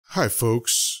Hi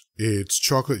folks, it's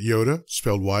Chocolate Yoddah,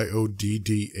 spelled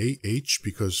Y-O-D-D-A-H,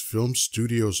 because film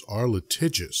studios are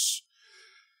litigious.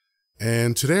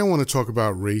 And today I want to talk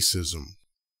about racism.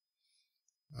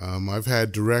 I've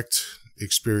had direct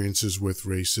experiences with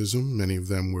racism. Many of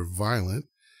them were violent.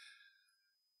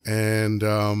 And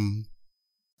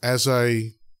as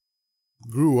I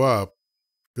grew up,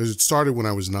 because it started when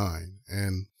I was 9,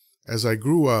 and as I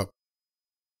grew up,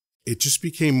 it just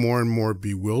became more and more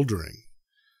bewildering.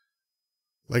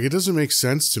 Like, it doesn't make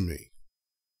sense to me,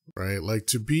 right? Like,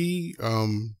 to be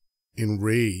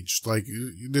enraged, like,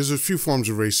 there's a few forms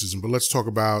of racism, but let's talk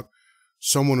about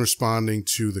someone responding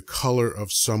to the color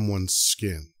of someone's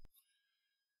skin.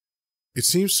 It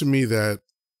seems to me that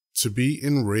to be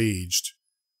enraged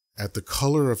at the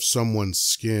color of someone's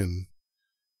skin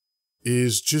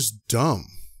is just dumb.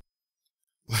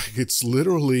 Like, it's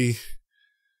literally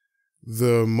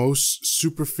the most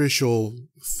superficial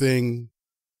thing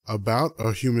about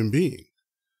a human being.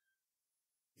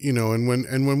 You know, and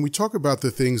when we talk about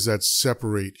the things that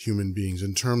separate human beings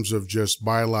in terms of just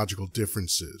biological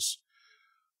differences,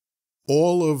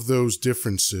 all of those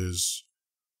differences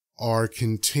are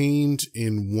contained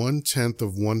in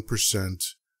 0.1%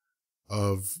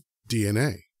 of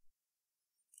DNA.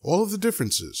 All of the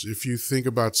differences, if you think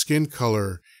about skin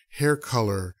color, hair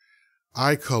color,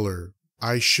 eye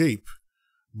shape,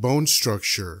 bone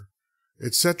structure,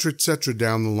 etc.,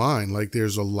 down the line. Like,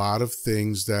 there's a lot of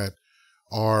things that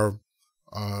are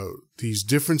these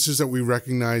differences that we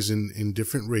recognize in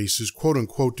different races, quote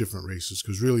unquote different races,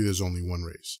 because really there's only one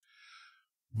race.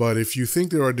 But if you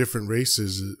think there are different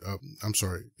races,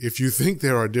 if you think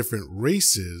there are different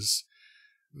races,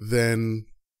 then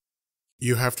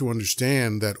you have to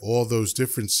understand that all those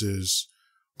differences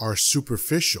are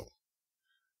superficial,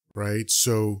 right?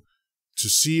 So to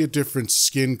see a different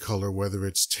skin color, whether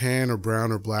it's tan or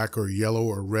brown or black or yellow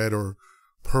or red or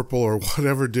purple or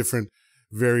whatever different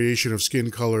variation of skin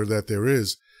color that there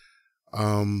is,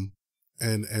 and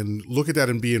look at that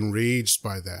and be enraged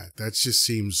by that, that just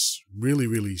seems really,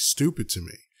 really stupid to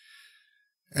me.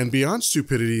 And beyond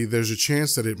stupidity, there's a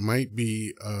chance that it might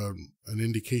be an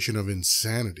indication of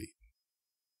insanity.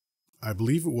 I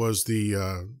believe it was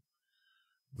the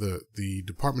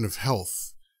Department of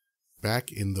Health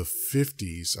back in the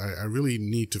 50s. I really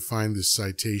need to find this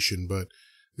citation, but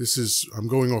I'm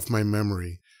going off my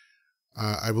memory.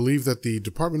 I believe that the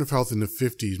Department of Health in the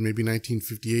 50s, maybe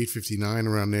 1958, 59,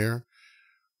 around there,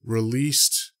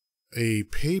 released a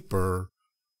paper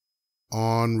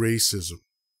on racism.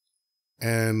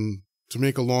 And to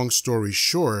make a long story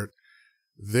short,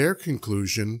 their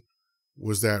conclusion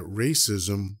was that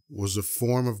racism was a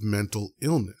form of mental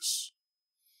illness.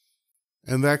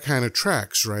 And that kind of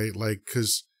tracks, right? Like,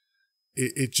 because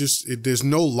there's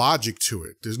no logic to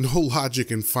it. There's no logic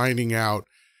in finding out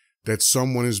that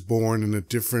someone is born in a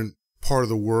different part of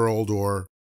the world or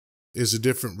is a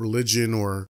different religion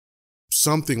or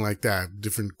something like that,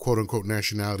 different quote unquote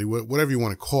nationality, whatever you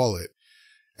want to call it.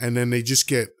 And then they just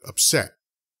get upset,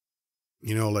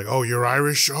 you know, like, oh, you're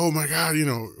Irish. Oh my God, you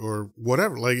know, or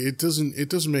whatever. Like, it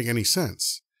doesn't make any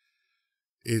sense.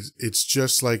 It's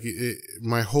just like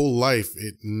my whole life,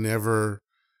 it never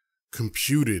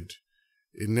computed.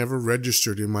 It never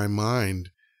registered in my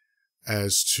mind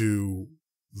as to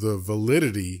the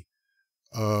validity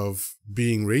of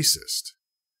being racist.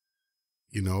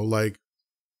 You know, like,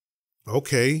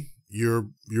 okay,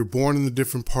 you're born in a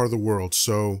different part of the world.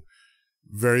 So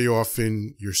very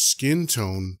often your skin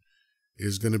tone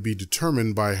is going to be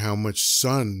determined by how much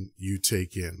sun you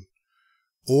take in,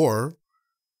 or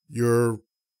your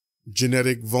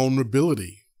genetic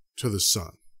vulnerability to the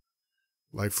sun.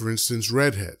 Like, for instance,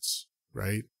 redheads,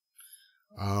 right?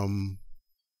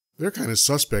 They're kind of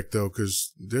suspect, though,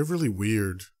 because they're really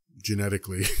weird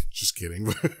genetically. Just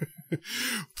kidding.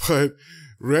 But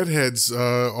redheads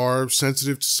are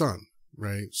sensitive to sun,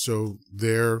 right? So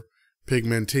their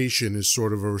pigmentation is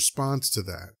sort of a response to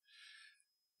that.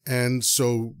 And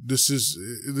so this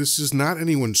is not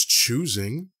anyone's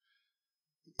choosing.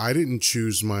 I didn't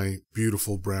choose my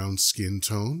beautiful brown skin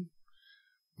tone.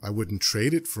 I wouldn't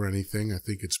trade it for anything. I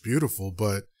think it's beautiful,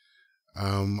 but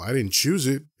I didn't choose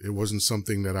it. It wasn't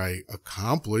something that I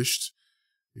accomplished.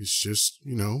 It's just,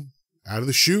 you know, out of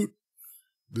the chute,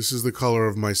 this is the color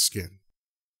of my skin.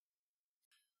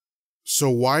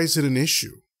 So why is it an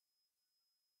issue?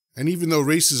 And even though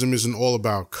racism isn't all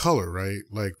about color, right?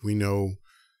 Like, we know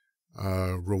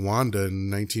Rwanda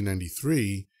in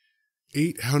 1993,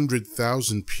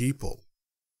 800,000 people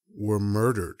were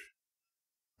murdered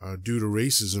due to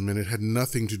racism, and it had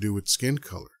nothing to do with skin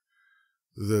color.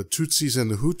 The Tutsis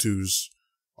and the Hutus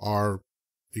are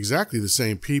exactly the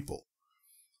same people.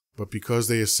 but because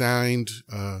they assigned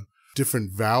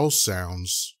different vowel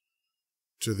sounds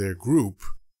to their group,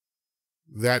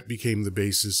 that became the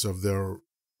basis of their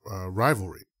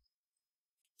rivalry.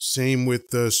 Same with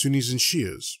the Sunnis and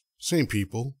Shias, same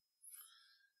people.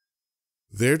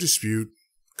 Their dispute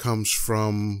comes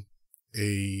from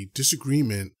a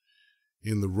disagreement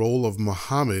in the role of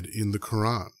Muhammad in the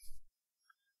Quran.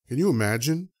 Can you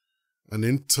imagine? An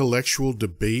intellectual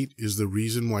debate is the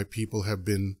reason why people have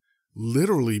been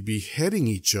literally beheading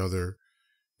each other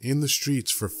in the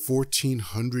streets for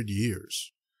 1,400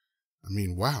 years. I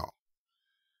mean, wow.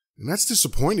 And that's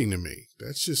disappointing to me.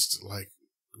 That's just like,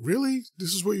 really?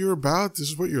 This is what you're about? This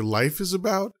is what your life is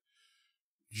about?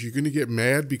 You're going to get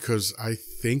mad because I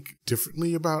think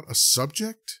differently about a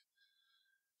subject?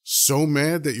 So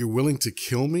mad that you're willing to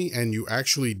kill me, and you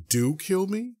actually do kill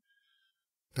me?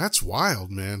 That's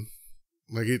wild, man.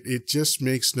 Like, it just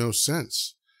makes no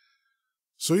sense.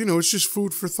 So, it's just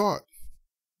food for thought.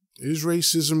 Is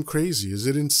racism crazy? Is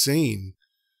it insane?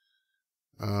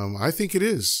 I think it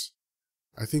is.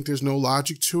 I think there's no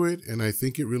logic to it, and I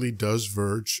think it really does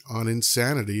verge on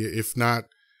insanity, if not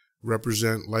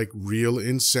represent like real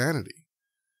insanity.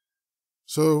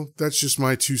 So that's just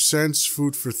my 2 cents,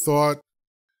 food for thought.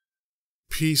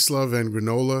 Peace, love, and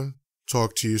granola.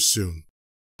 Talk to you soon.